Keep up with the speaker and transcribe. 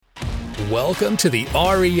Welcome to the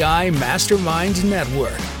REI Masterminds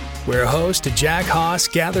Network, where host Jack Haas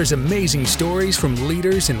gathers amazing stories from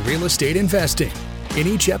leaders in real estate investing. In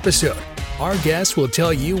each episode, our guests will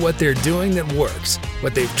tell you what they're doing that works,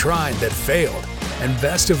 what they've tried that failed, and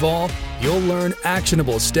best of all, you'll learn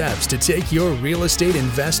actionable steps to take your real estate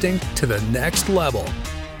investing to the next level.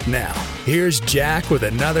 Now, here's Jack with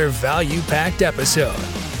another value-packed episode.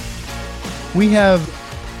 We have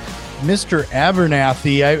Mr.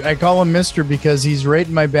 Abernathey. I call him Mr. because he's right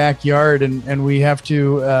in my backyard, and we have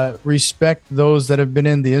to respect those that have been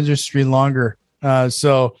in the industry longer. But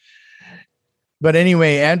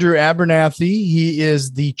anyway, Andrew Abernathey, he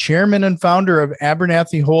is the chairman and founder of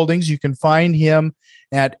Abernathey Holdings. You can find him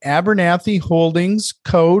at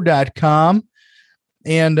abernatheyholdingsco.com.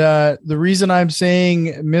 And the reason I'm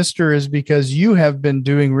saying Mr. is because you have been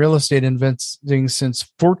doing real estate investing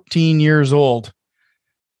since 14 years old,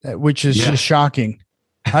 which is just shocking.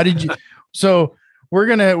 How did you? So we're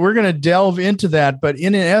gonna delve into that, but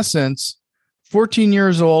in essence, 14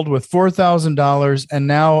 years old with $4,000 and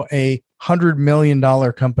now a $100 million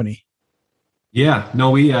company. Yeah, no,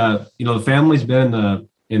 we the family's been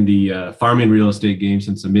in the farming real estate game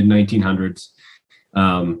since the mid 1900s.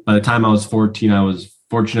 By the time I was 14, I was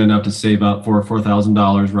fortunate enough to save up for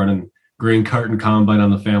 $4,000 running grain cart and combine on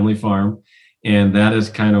the family farm, and that is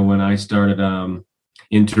kind of when I started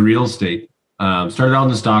into real estate. Started out in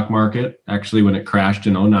the stock market, actually, when it crashed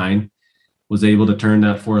in 2009, was able to turn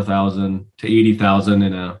that 4,000 to 80,000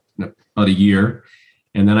 in about a year.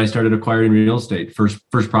 And then I started acquiring real estate.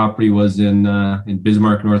 First property was in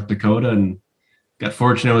Bismarck, North Dakota, and got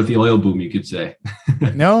fortunate with the oil boom, you could say.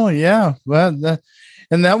 No, yeah. Well,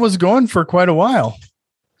 that was going for quite a while.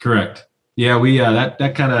 Correct. Yeah, we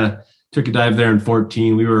that kind of took a dive there in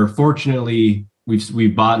 14. We were fortunately, we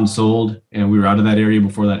bought and sold, and we were out of that area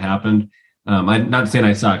before that happened. I'm not saying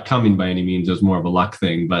I saw it coming by any means. It was more of a luck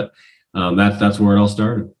thing, but that's where it all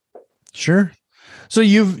started. Sure. So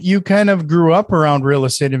you kind of grew up around real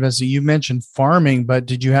estate investing. You mentioned farming, but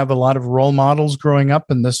did you have a lot of role models growing up,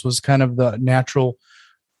 and this was kind of the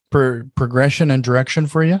progression and direction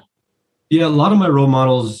for you? Yeah, a lot of my role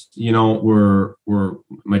models, were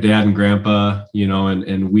my dad and grandpa,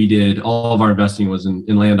 and we did all of our investing was in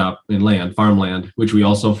farmland, which we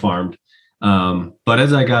also farmed. But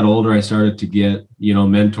as I got older, I started to get,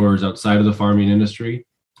 mentors outside of the farming industry,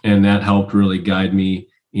 and that helped really guide me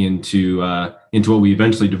into what we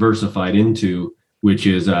eventually diversified into, which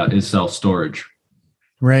is self-storage.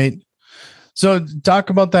 Right. So talk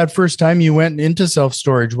about that first time you went into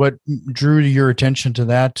self-storage. What drew your attention to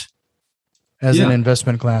that as an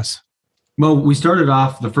investment class? Well, we started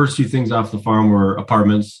off, the first few things off the farm were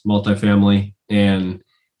apartments, multifamily, and,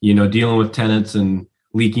 dealing with tenants and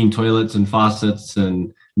leaking toilets and faucets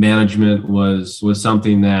and management was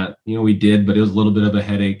something that, we did, but it was a little bit of a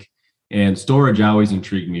headache. And storage always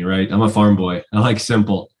intrigued me, right? I'm a farm boy. I like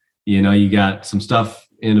simple. You got some stuff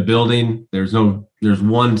in a building. There's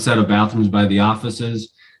one set of bathrooms by the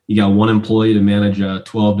offices. You got one employee to manage a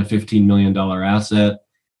 $12 to $15 million asset.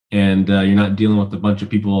 And you're not dealing with a bunch of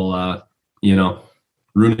people,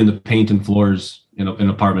 ruining the paint and floors in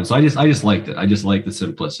apartments. So I just liked it. I just like the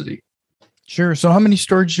simplicity. Sure. So how many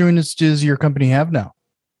storage units does your company have now?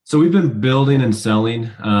 So we've been building and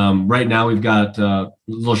selling. Right now we've got a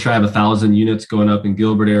little shy of 1,000 units going up in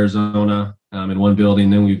Gilbert, Arizona, in one building.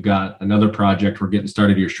 Then we've got another project we're getting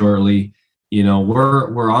started here shortly.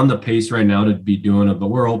 We're on the pace right now to be doing it, but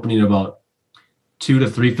we're opening about 2 to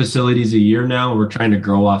 3 facilities a year now. We're trying to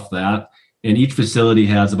grow off that. And each facility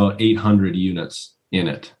has about 800 units in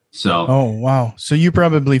it. So, oh, wow. So you're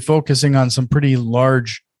probably focusing on some pretty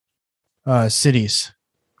large cities.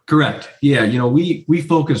 Correct. Yeah. We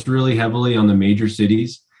focused really heavily on the major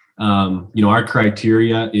cities. Our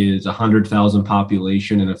criteria is 100,000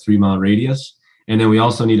 population in a 3-mile radius. And then we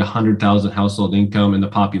also need 100,000 household income in the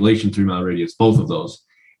population 3-mile radius, both of those.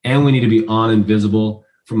 And we need to be on and visible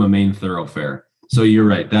from a main thoroughfare. So you're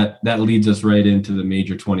right. That leads us right into the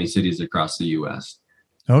major 20 cities across the U.S.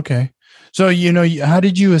 Okay. So, how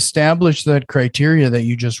did you establish that criteria that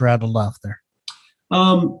you just rattled off there?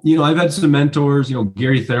 I've had some mentors,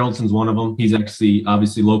 Gary Theraldson's one of them. He's actually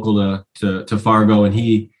obviously local to Fargo, and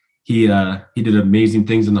he did amazing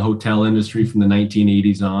things in the hotel industry from the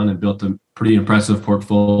 1980s on and built a pretty impressive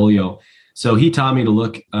portfolio. So he taught me to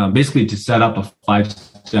look, basically to set up a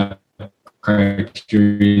 5-step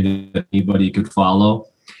criteria that anybody could follow.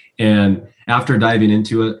 And after diving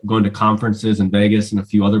into it, going to conferences in Vegas and a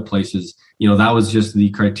few other places, that was just the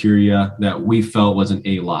criteria that we felt was an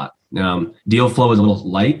A lot. Deal flow is a little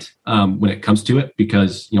light when it comes to it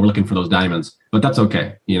because we're looking for those diamonds, but that's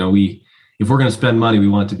okay. if we're going to spend money, we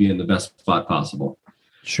want it to be in the best spot possible.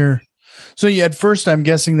 Sure. So at first, I'm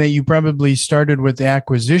guessing that you probably started with the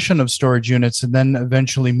acquisition of storage units and then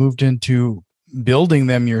eventually moved into building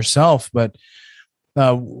them yourself. But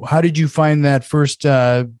how did you find that first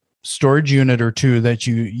storage unit or two that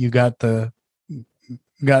you got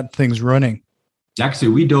things running? Actually,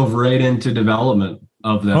 we dove right into development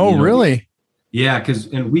of them. Oh, really? Yeah,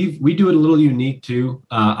 and we do it a little unique too.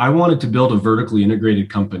 I wanted to build a vertically integrated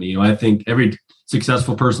company. I think every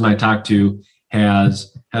successful person I talk to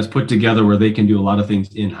has put together where they can do a lot of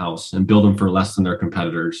things in-house and build them for less than their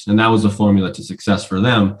competitors. And that was the formula to success for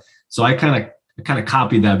them. So I kind of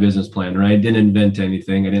copied that business plan, right? I didn't invent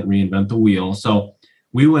anything. I didn't reinvent the wheel. So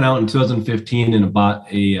we went out in 2015 and bought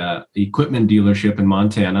a equipment dealership in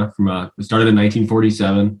Montana. It started in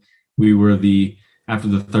 1947. We were after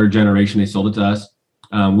the third generation, they sold it to us.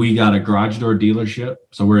 We got a garage door dealership.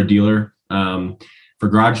 So we're a dealer. For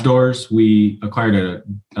garage doors, we acquired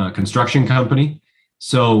a construction company.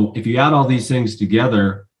 So if you add all these things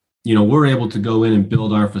together, we're able to go in and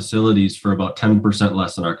build our facilities for about 10%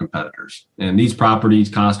 less than our competitors. And these properties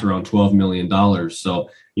cost around $12 million. So,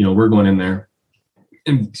 we're going in there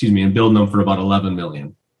and building them for about $11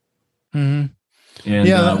 million. Mm-hmm.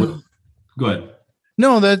 And go ahead.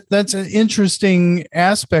 No, that's an interesting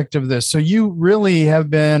aspect of this. So you really have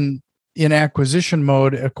been in acquisition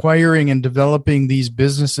mode, acquiring and developing these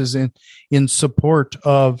businesses in support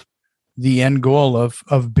of the end goal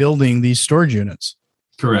of building these storage units.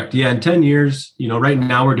 Correct. Yeah. In 10 years, right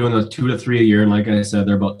now we're doing those 2 to 3 a year. And like I said,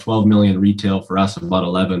 they're about 12 million retail for us, about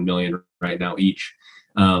 11 million right now each.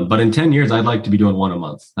 But in 10 years, I'd like to be doing one a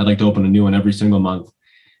month. I'd like to open a new one every single month.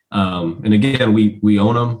 And again, we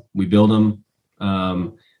own them, we build them.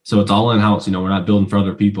 So it's all in-house, we're not building for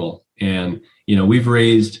other people. And,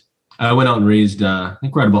 I went out and raised, I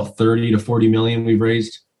think we're at about 30 to 40 million we've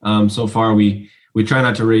raised. So far, we try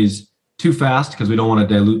not to raise too fast because we don't want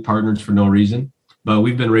to dilute partners for no reason, but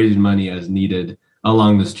we've been raising money as needed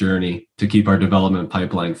along this journey to keep our development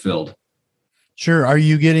pipeline filled. Sure. Are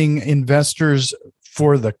you getting investors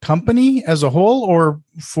for the company as a whole or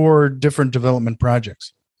for different development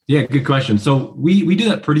projects? Yeah, good question. So we do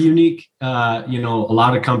that pretty unique. A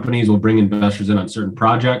lot of companies will bring investors in on certain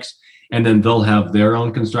projects, and then they'll have their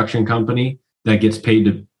own construction company that gets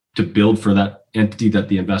paid to build for that entity that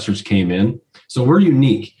the investors came in. So we're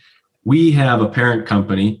unique. We have a parent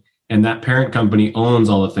company, and that parent company owns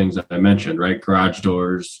all the things that I mentioned, right? Garage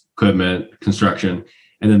doors, equipment, construction.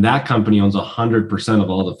 And then that company owns 100% of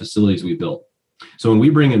all the facilities we built. So when we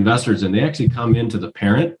bring investors in, they actually come into the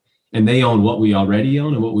parent and they own what we already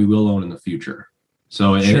own and what we will own in the future.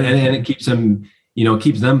 So, sure. and it keeps them,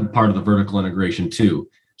 keeps them part of the vertical integration too.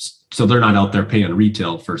 So they're not out there paying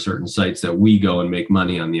retail for certain sites that we go and make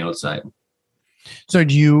money on the outside. So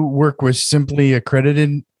do you work with simply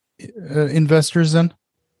accredited investors then?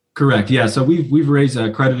 Correct. Yeah. So we've raised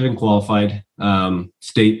accredited and qualified.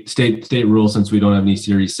 State rule, since we don't have any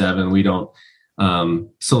Series 7, we don't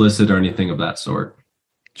solicit or anything of that sort.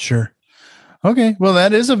 Sure. Okay. Well,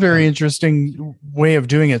 that is a very interesting way of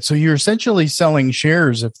doing it. So you're essentially selling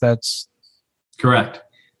shares, if that's correct.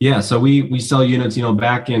 Yeah. So we sell units,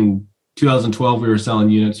 back in 2012, we were selling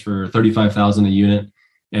units for $35,000 a unit,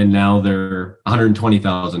 and now they're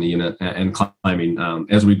 $120,000 a unit and climbing.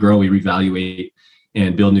 As we grow, we reevaluate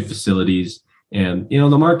and build new facilities. And,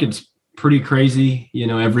 the market's pretty crazy.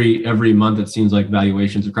 Every month it seems like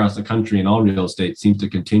valuations across the country and all real estate seems to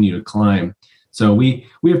continue to climb. So we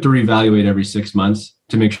have to reevaluate every 6 months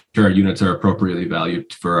to make sure our units are appropriately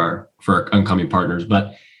valued for our oncoming partners.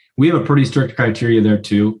 But we have a pretty strict criteria there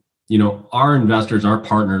too. Our investors, our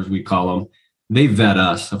partners, we call them, they vet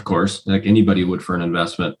us, of course, like anybody would for an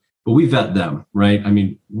investment, but we vet them, right? I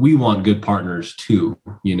mean, we want good partners too.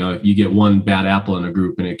 If you get one bad apple in a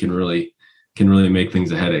group, and it can really make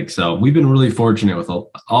things a headache. So we've been really fortunate with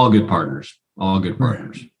all good partners,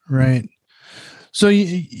 Right. So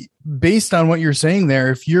based on what you're saying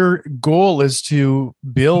there, if your goal is to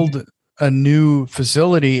build a new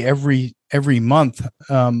facility every month,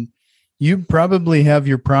 you probably have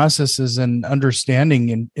your processes and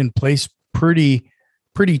understanding in place pretty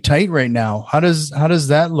tight right now. How does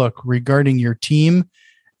that look regarding your team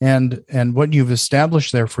and what you've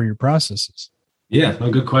established there for your processes? Yeah,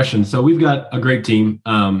 good question. So we've got a great team.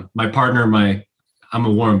 My partner, I'm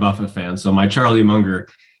a Warren Buffett fan, so my Charlie Munger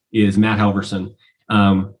is Matt Halverson.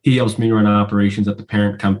 He helps me run operations at the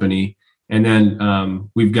parent company. And then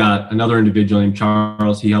we've got another individual named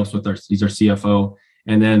Charles. He helps he's our CFO.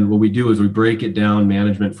 And then what we do is we break it down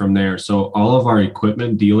management from there. So all of our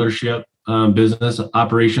equipment dealership business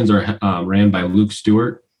operations are ran by Luke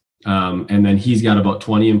Stewart. And then he's got about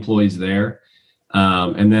 20 employees there.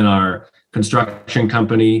 And then our construction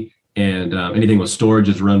company and anything with storage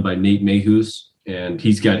is run by Nate Mayhews, and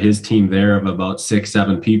he's got his team there of about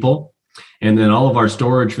 6-7 people. And then all of our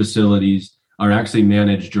storage facilities are actually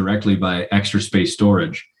managed directly by Extra Space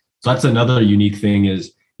Storage. So that's another unique thing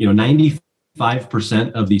is, 95%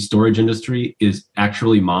 of the storage industry is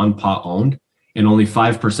actually mom and pop owned, and only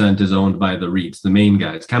 5% is owned by the REITs, the main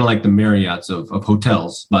guys, kind of like the Marriotts of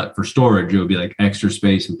hotels. But for storage, it would be like Extra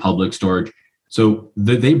Space and Public Storage. So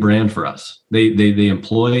they brand for us. They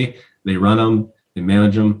employ, they run them, they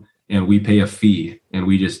manage them, and we pay a fee, and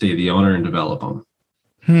we just stay the owner and develop them.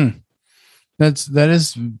 That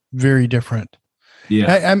is very different.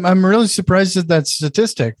 Yeah, I'm really surprised at that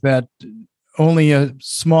statistic that only a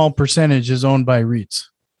small percentage is owned by REITs.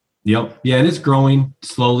 Yep. Yeah, and it's growing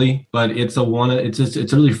slowly, but it's a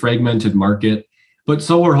really fragmented market. But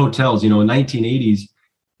so are hotels. In 1980s,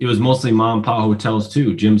 it was mostly mom and pop hotels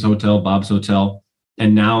too, Jim's Hotel, Bob's Hotel.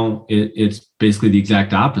 And now it's basically the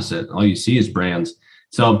exact opposite. All you see is brands.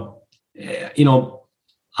 So,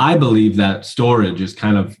 I believe that storage is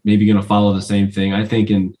kind of maybe going to follow the same thing. I think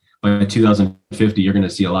by 2050, you're going to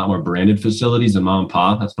see a lot more branded facilities than mom and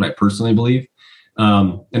pop. That's what I personally believe.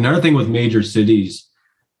 Another thing with major cities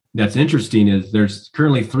that's interesting is there's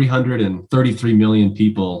currently 333 million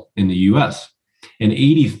people in the US, and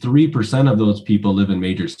 83% of those people live in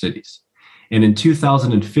major cities. And in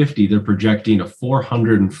 2050, they're projecting a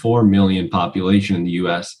 404 million population in the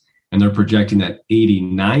US, and they're projecting that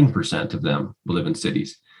 89% of them will live in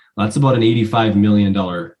cities. That's about an $85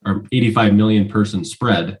 million person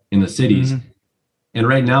spread in the cities. Mm-hmm. And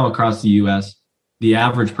right now across the US, the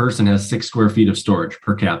average person has 6 square feet of storage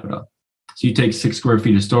per capita. So you take 6 square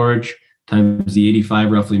feet of storage times the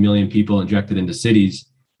 85 roughly million people injected into cities,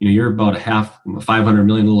 you're about 500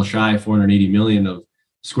 million, a little shy, 480 million of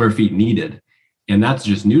square feet needed. And that's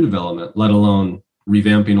just new development, let alone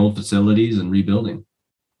revamping old facilities and rebuilding.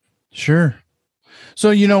 Sure.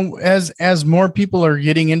 So, as more people are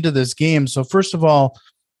getting into this game, so first of all,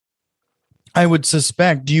 I would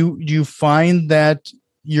suspect, do you find that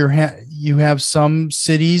you have some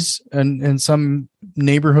cities and some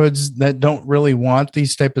neighborhoods that don't really want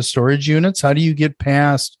these type of storage units? How do you get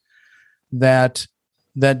past that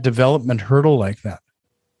development hurdle like that?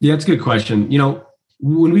 Yeah, it's a good question.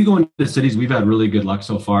 When we go into cities, we've had really good luck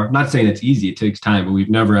so far. I'm not saying it's easy, it takes time, but we've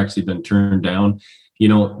never actually been turned down. The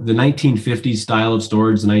 1950s style of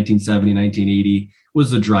storage, the 1970, 1980 was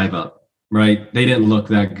the drive up, right? They didn't look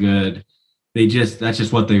that good. That's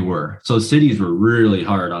just what they were. So cities were really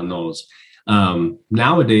hard on those.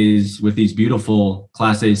 Nowadays, with these beautiful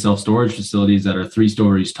Class A self-storage facilities that are 3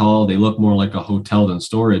 stories tall, they look more like a hotel than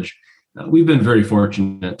storage. We've been very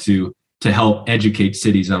fortunate to help educate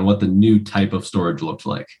cities on what the new type of storage looks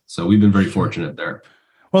like. So we've been very fortunate there.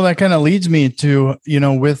 Well, that kind of leads me to,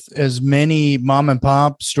 with as many mom and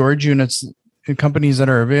pop storage units and companies that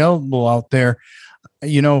are available out there,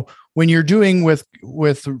 when you're doing with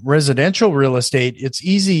residential real estate, it's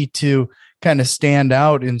easy to kind of stand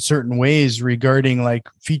out in certain ways regarding like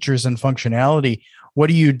features and functionality. What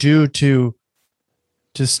do you do to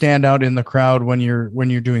stand out in the crowd when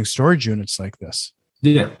you're doing storage units like this?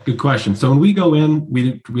 Yeah, good question. So when we go in,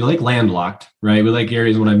 we like landlocked, right? We like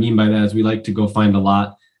areas. What I mean by that is we like to go find a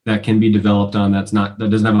lot that can be developed on that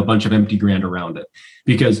doesn't have a bunch of empty ground around it,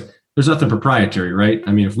 because there's nothing proprietary, right?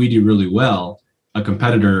 I mean, if we do really well, a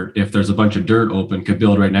competitor, if there's a bunch of dirt open, could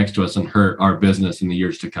build right next to us and hurt our business in the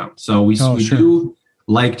years to come. So we do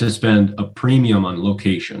like to spend a premium on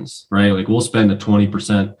locations, right? Like we'll spend a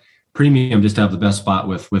 20% premium just to have the best spot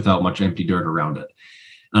without much empty dirt around it.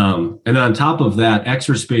 And then on top of that,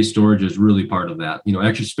 Extra Space Storage is really part of that.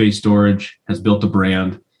 Extra Space Storage has built a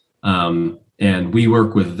brand, and we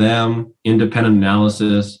work with them, independent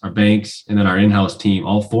analysis, our banks, and then our in-house team.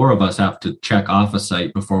 All 4 of us have to check off a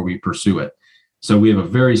site before we pursue it. So we have a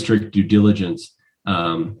very strict due diligence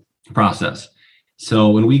process. So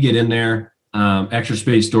when we get in there, Extra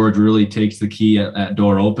Space Storage really takes the key at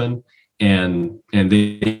door open, and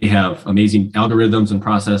they have amazing algorithms and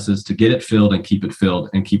processes to get it filled and keep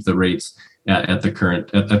the rates at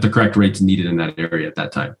the correct rates needed in that area at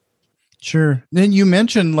that time. Sure. Then you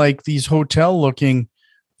mentioned like these hotel looking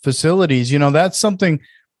facilities, that's something,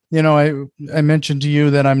 I mentioned to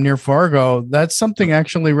you that I'm near Fargo. That's something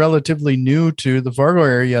actually relatively new to the Fargo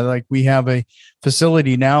area. Like we have a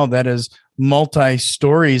facility now that is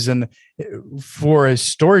multi-stories and for a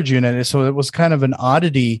storage unit. So it was kind of an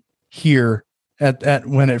oddity here at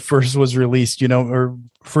when it first was released, or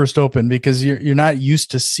first opened, because you're not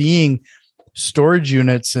used to seeing storage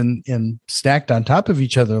units and stacked on top of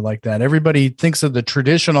each other like that. Everybody thinks of the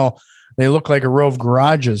traditional, they look like a row of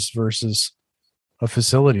garages versus a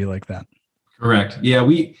facility like that. Correct. Yeah,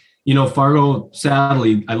 Fargo,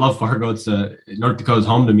 sadly, I love Fargo. It's North Dakota's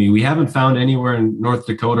home to me. We haven't found anywhere in North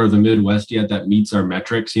Dakota or the Midwest yet that meets our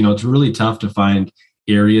metrics. It's really tough to find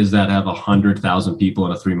areas that have 100,000 people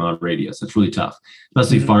in a 3-mile radius. It's really tough,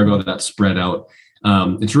 especially Fargo, that's spread out.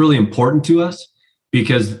 It's really important to us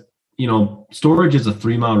because, storage is a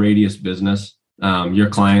 3-mile radius business. Your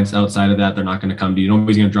clients outside of that, they're not going to come to you.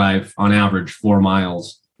 Nobody's going to drive on average 4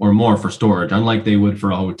 miles or more for storage, unlike they would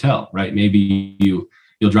for a hotel, right? Maybe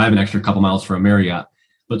you'll drive an extra couple miles for a Marriott,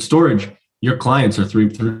 but storage, your clients are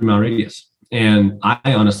 3-mile radius. And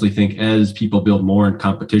I honestly think as people build more and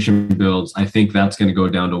competition builds, I think that's going to go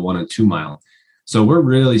down to 1 and 2 mile. So we're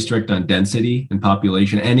really strict on density and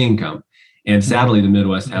population and income. And sadly, the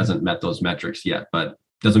Midwest hasn't met those metrics yet, but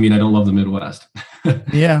doesn't mean I don't love the Midwest.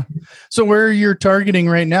 Yeah. So where you're targeting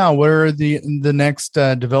right now, where are the next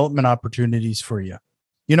development opportunities for you?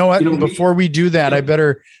 You know what? Before we do that, I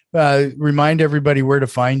better remind everybody where to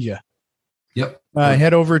find you. Yep.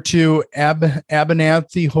 Head over to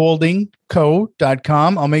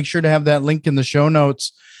AbernatheyHoldingCo.com. I'll make sure to have that link in the show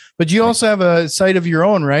notes. But you also have a site of your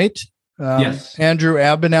own, right? Yes.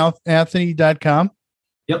 AndrewAbernathey.com.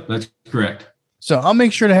 Yep, that's correct. So I'll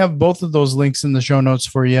make sure to have both of those links in the show notes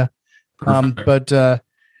for you. So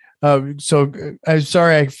I'm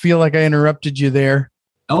sorry, I feel like I interrupted you there.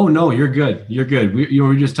 Oh, no, you're good. You're good. We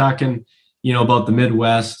were just talking, about the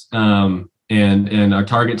Midwest and our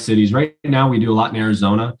target cities. Right now, we do a lot in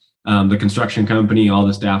Arizona. The construction company, all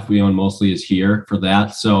the staff we own mostly is here for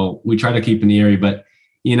that. So we try to keep in the area, but,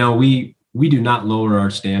 we do not lower our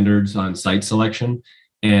standards on site selection.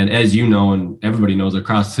 And as you know, and everybody knows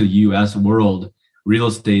across the U.S. world, real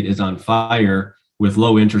estate is on fire with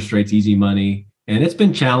low interest rates, easy money. And it's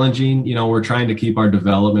been challenging. We're trying to keep our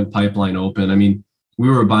development pipeline open. I mean, we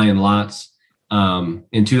were buying lots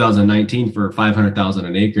in 2019 for $500,000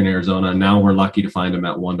 an acre in Arizona. Now we're lucky to find them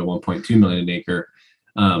at $1 to $1.2 million an acre.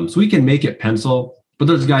 So we can make it pencil, but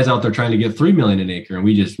there's guys out there trying to get $3 million an acre, and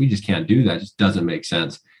we just can't do that. It just doesn't make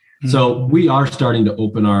sense. Mm-hmm. So we are starting to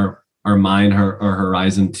open our mind, our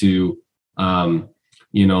horizon to,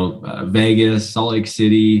 Vegas, Salt Lake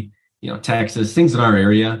City, Texas, things in our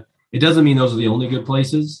area. It doesn't mean those are the only good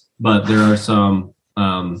places, but there are some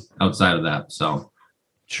outside of that. So.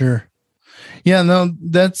 Sure. Yeah, no,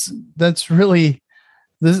 that's really,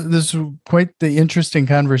 this is quite the interesting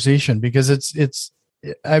conversation because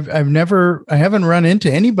I haven't run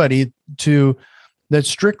into anybody that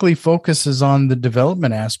strictly focuses on the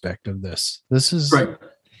development aspect of this. This is right.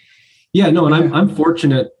 Yeah, no, and I'm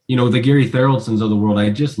fortunate, the Gary Theraldsons of the world,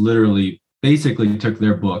 I just literally basically took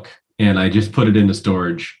their book and I just put it into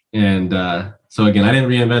storage. And so again, I didn't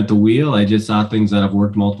reinvent the wheel. I just saw things that have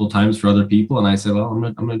worked multiple times for other people. And I said, well,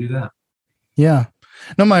 I'm going to do that. Yeah.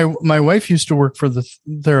 No, my wife used to work for the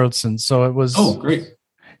Theraldsons. So it was. Oh, great.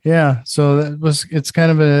 Yeah. So it's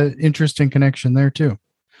kind of an interesting connection there too.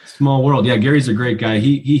 Small world. Yeah. Gary's a great guy.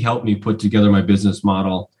 He helped me put together my business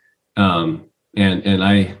model.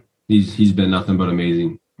 He's been nothing but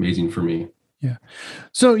amazing for me. Yeah.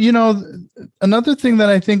 So, another thing that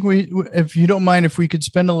I think if you don't mind, if we could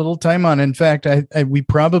spend a little time on, in fact, we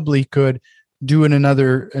probably could do an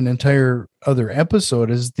entire other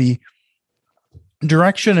episode, is the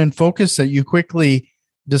direction and focus that you quickly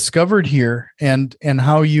discovered here and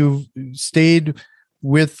how you've stayed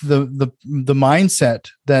with the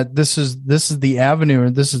mindset that this is the avenue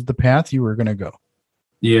or this is the path you were going to go.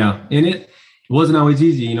 Yeah. And it wasn't always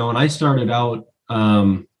easy, when I started out,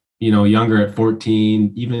 younger at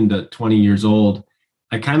 14, even to 20 years old,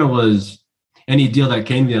 I kind of was, any deal that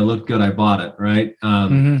came to me that looked good, I bought it. Right.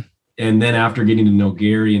 And then after getting to know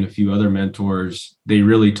Gary and a few other mentors, they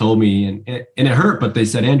really told me, and it hurt, but they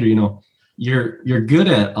said, Andrew, you're good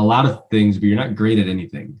at a lot of things, but you're not great at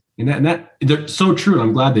anything. And that they're so true. And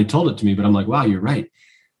I'm glad they told it to me, but I'm like, wow, you're right.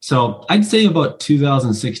 So I'd say about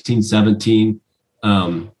 2016, 17,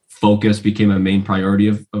 focus became a main priority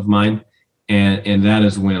of mine. And that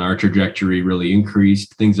is when our trajectory really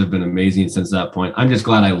increased. Things have been amazing since that point. I'm just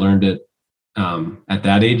glad I learned it at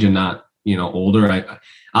that age and not, older.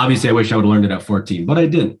 Obviously I wish I would have learned it at 14, but I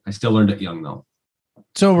didn't. I still learned it young though.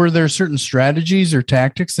 So were there certain strategies or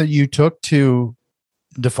tactics that you took to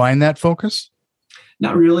define that focus?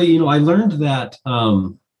 Not really. I learned that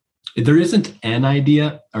there isn't an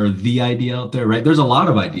idea or the idea out there, right? There's a lot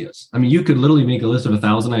of ideas. I mean, you could literally make a list of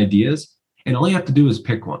 1,000 ideas and all you have to do is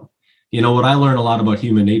pick one. What I learned a lot about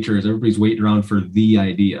human nature is everybody's waiting around for the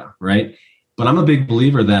idea, right? But I'm a big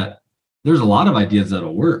believer that there's a lot of ideas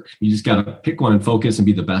that'll work. You just got to pick one and focus and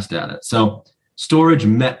be the best at it. So storage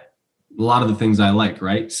met a lot of the things I like,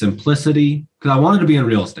 right? Simplicity, because I wanted to be in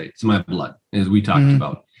real estate. It's in my blood. as we talked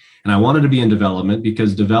about. And I wanted to be in development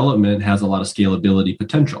because development has a lot of scalability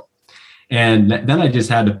potential. And then I just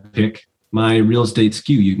had to pick my real estate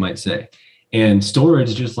skew, you might say. And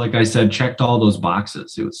storage, just like I said, checked all those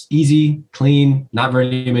boxes. It was easy, clean, not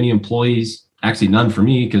very many employees, actually none for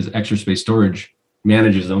me because Extra Space Storage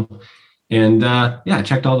manages them. And I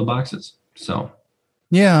checked all the boxes. So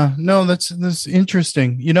yeah, no, that's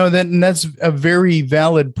interesting. That's a very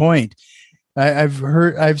valid point.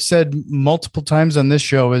 I've said multiple times on this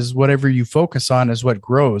show is whatever you focus on is what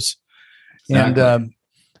grows. Exactly.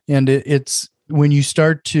 And it's when you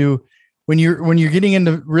start to, when you're getting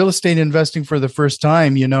into real estate investing for the first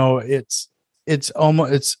time, it's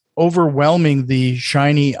overwhelming, the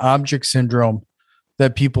shiny object syndrome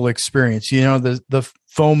that people experience. The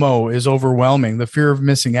FOMO is overwhelming, the fear of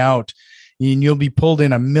missing out, and you'll be pulled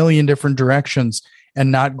in a million different directions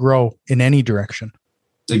and not grow in any direction.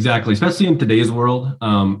 Exactly. Especially in today's world.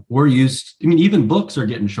 Even books are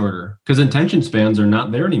getting shorter because attention spans are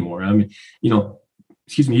not there anymore. You go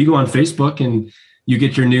on Facebook and you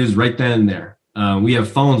get your news right then and there. We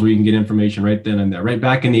have phones where you can get information right then and there. Right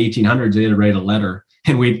back in the 1800s, they had to write a letter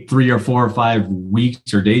and wait 3 or 4 or 5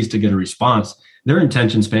 weeks or days to get a response. Their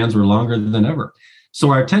attention spans were longer than ever. So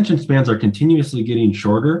our attention spans are continuously getting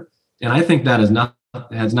shorter. And I think that has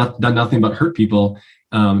done nothing but hurt people,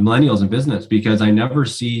 millennials in business, because I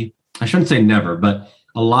shouldn't say never, but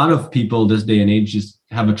a lot of people this day and age just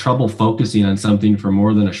have a trouble focusing on something for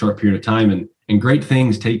more than a short period of time. And great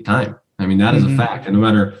things take time. That is a fact. And no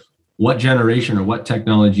matter what generation or what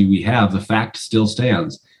technology we have, the fact still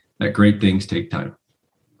stands that great things take time.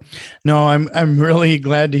 No, I'm really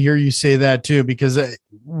glad to hear you say that too, because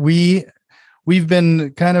we've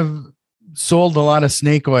been kind of sold a lot of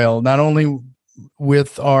snake oil, not only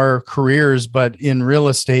with our careers, but in real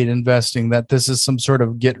estate investing, that this is some sort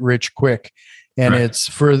of get rich quick. And that's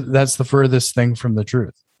the furthest thing from the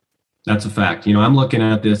truth. That's a fact. I'm looking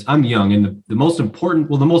at this, I'm young, and the most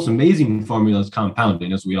amazing formula is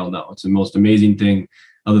compounding, as we all know. It's the most amazing thing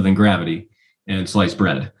other than gravity and sliced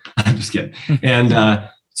bread. I'm just kidding. And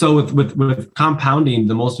so with compounding,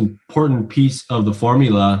 the most important piece of the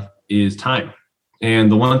formula is time.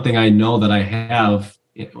 And the one thing I know that I have,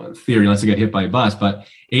 in theory, unless I get hit by a bus, but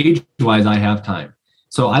age-wise, I have time.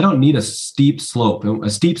 So I don't need a steep slope. A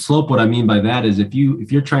steep slope, what I mean by that is if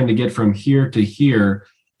you're trying to get from here to here,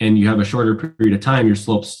 and you have a shorter period of time, your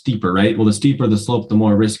slope's steeper, right? Well, the steeper the slope, the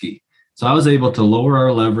more risky. So I was able to lower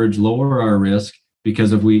our leverage, lower our risk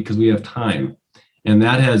because we have time. And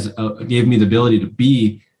that has gave me the ability to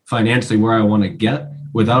be financially where I want to get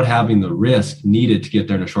without having the risk needed to get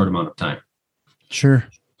there in a short amount of time. Sure.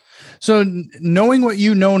 So knowing what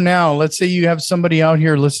you know now, let's say you have somebody out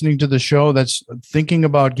here listening to the show that's thinking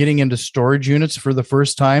about getting into storage units for the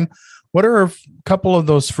first time. What are a couple of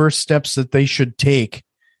those first steps that they should take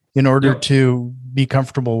in order to be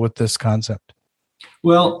comfortable with this concept?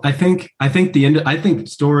 Well, I think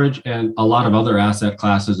storage and a lot of other asset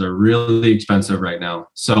classes are really expensive right now.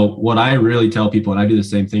 So what I really tell people, and I do the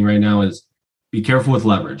same thing right now, is be careful with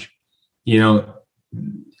leverage.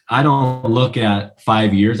 I don't look at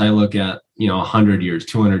 5 years. I look at 100 years,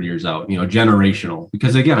 200 years out. Generational.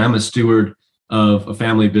 Because again, I'm a steward of a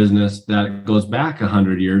family business that goes back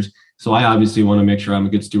 100 years. So I obviously want to make sure I'm a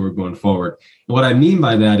good steward going forward. And what I mean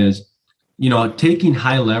by that is, taking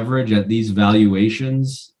high leverage at these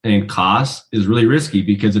valuations and costs is really risky,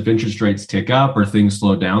 because if interest rates tick up or things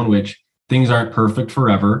slow down, which things aren't perfect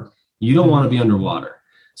forever, you don't want to be underwater.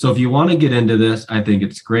 So if you want to get into this, I think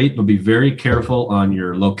it's great, but be very careful on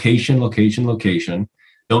your location.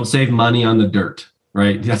 Don't save money on the dirt,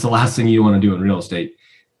 right? That's the last thing you want to do in real estate.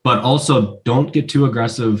 But also don't get too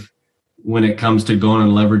aggressive when it comes to going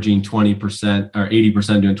and leveraging 20% or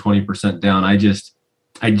 80% doing 20% down. I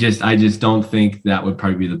just don't think that would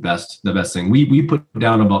probably be the best thing. We put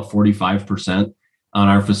down about 45% on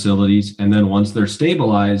our facilities. And then once they're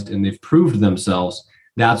stabilized and they've proved themselves,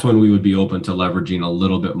 that's when we would be open to leveraging a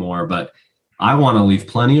little bit more. But I want to leave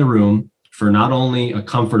plenty of room for not only a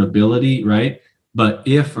comfortability, right? But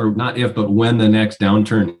but when the next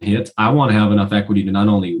downturn hits, I want to have enough equity to not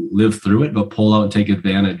only live through it, but pull out and take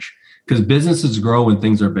advantage. Because businesses grow when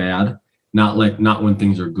things are bad, not when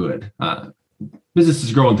things are good.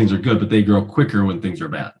 Businesses grow when things are good, but they grow quicker when things are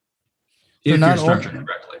bad. If you're structured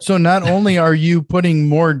correctly. So not only are you putting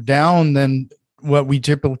more down than what we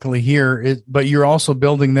typically hear, but you're also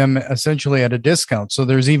building them essentially at a discount. So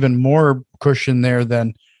there's even more cushion there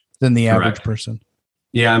than the average person.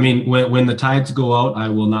 Yeah, when the tides go out, I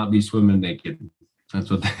will not be swimming naked. That's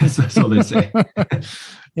what they say.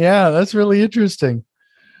 Yeah, that's really interesting.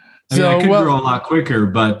 I mean, I could grow a lot quicker,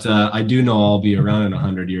 but I do know I'll be around in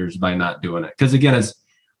 100 years by not doing it. Because again, it's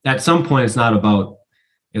at some point, it's not about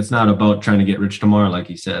trying to get rich tomorrow, like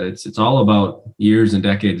you said. It's all about years and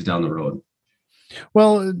decades down the road.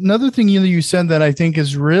 Well, another thing you said that I think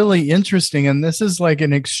is really interesting, and this is like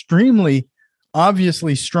an extremely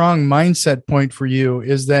obviously strong mindset point for you,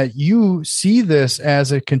 is that you see this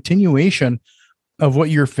as a continuation of what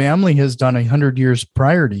your family has done 100 years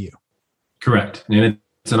prior to you. Correct. And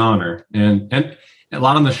it's an honor and a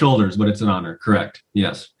lot on the shoulders, but it's an honor. Correct.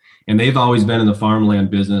 Yes. And they've always been in the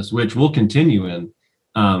farmland business, which we'll continue in.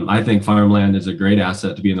 I think farmland is a great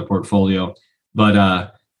asset to be in the portfolio,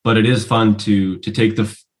 but it is fun to take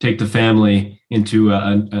the family into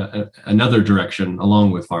another direction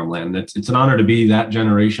along with farmland. It's an honor to be that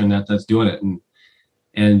generation that's doing it.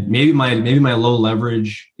 And maybe my low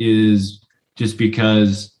leverage is just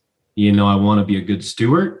because, I want to be a good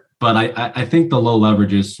steward, but I think the low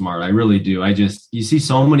leverage is smart. I really do. You see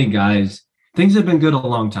so many guys, things have been good a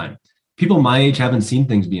long time. People my age haven't seen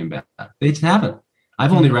things being bad. They just haven't.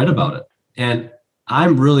 I've only read about it. And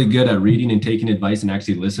I'm really good at reading and taking advice and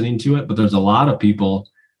actually listening to it. But there's a lot of people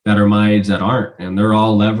that are my age that aren't, and they're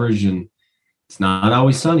all leveraged, and it's not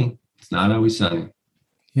always sunny. It's not always sunny.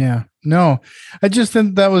 Yeah, no, I just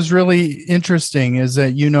think that was really interesting, is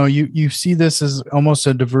that, you see this as almost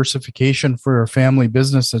a diversification for a family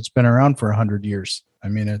business that's been around for 100 years. I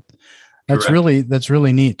mean, that's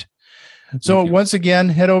really neat. So once again,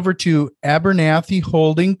 head over to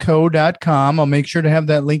abernathyholdingco.com. I'll make sure to have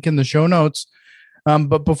that link in the show notes.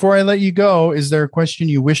 But before I let you go, is there a question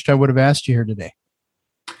you wished I would have asked you here today?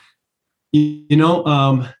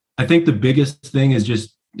 I think the biggest thing is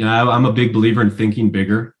just, I'm a big believer in thinking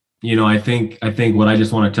bigger. I think what I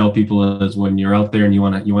just want to tell people is, when you're out there and you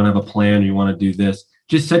want to have a plan, or you want to do this,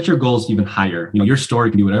 just set your goals even higher. Your story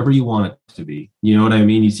can be whatever you want it to be. You know what I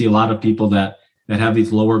mean? You see a lot of people that have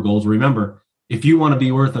these lower goals. Remember, if you want to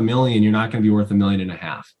be worth $1 million, you're not going to be worth $1.5 million.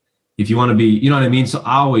 If you want to be, you know what I mean? So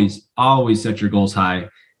always set your goals high,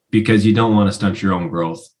 because you don't want to stunt your own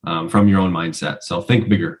growth from your own mindset. So think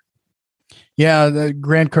bigger. Yeah. The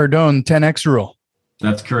Grant Cardone 10X rule.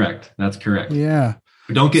 That's correct. Yeah.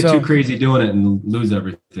 But don't get too crazy doing it and lose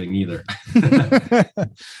everything either.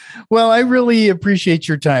 Well, I really appreciate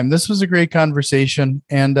your time. This was a great conversation,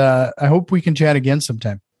 and I hope we can chat again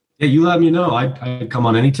sometime. Yeah, you let me know. I'd come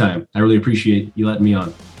on anytime. I really appreciate you letting me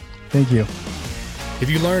on. Thank you. Have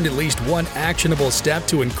you learned at least one actionable step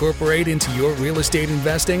to incorporate into your real estate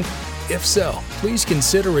investing? If so, please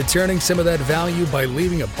consider returning some of that value by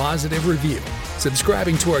leaving a positive review,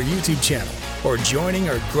 subscribing to our YouTube channel, or joining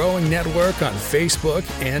our growing network on Facebook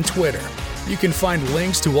and Twitter. You can find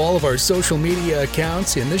links to all of our social media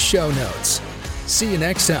accounts in the show notes. See you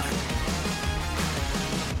next time.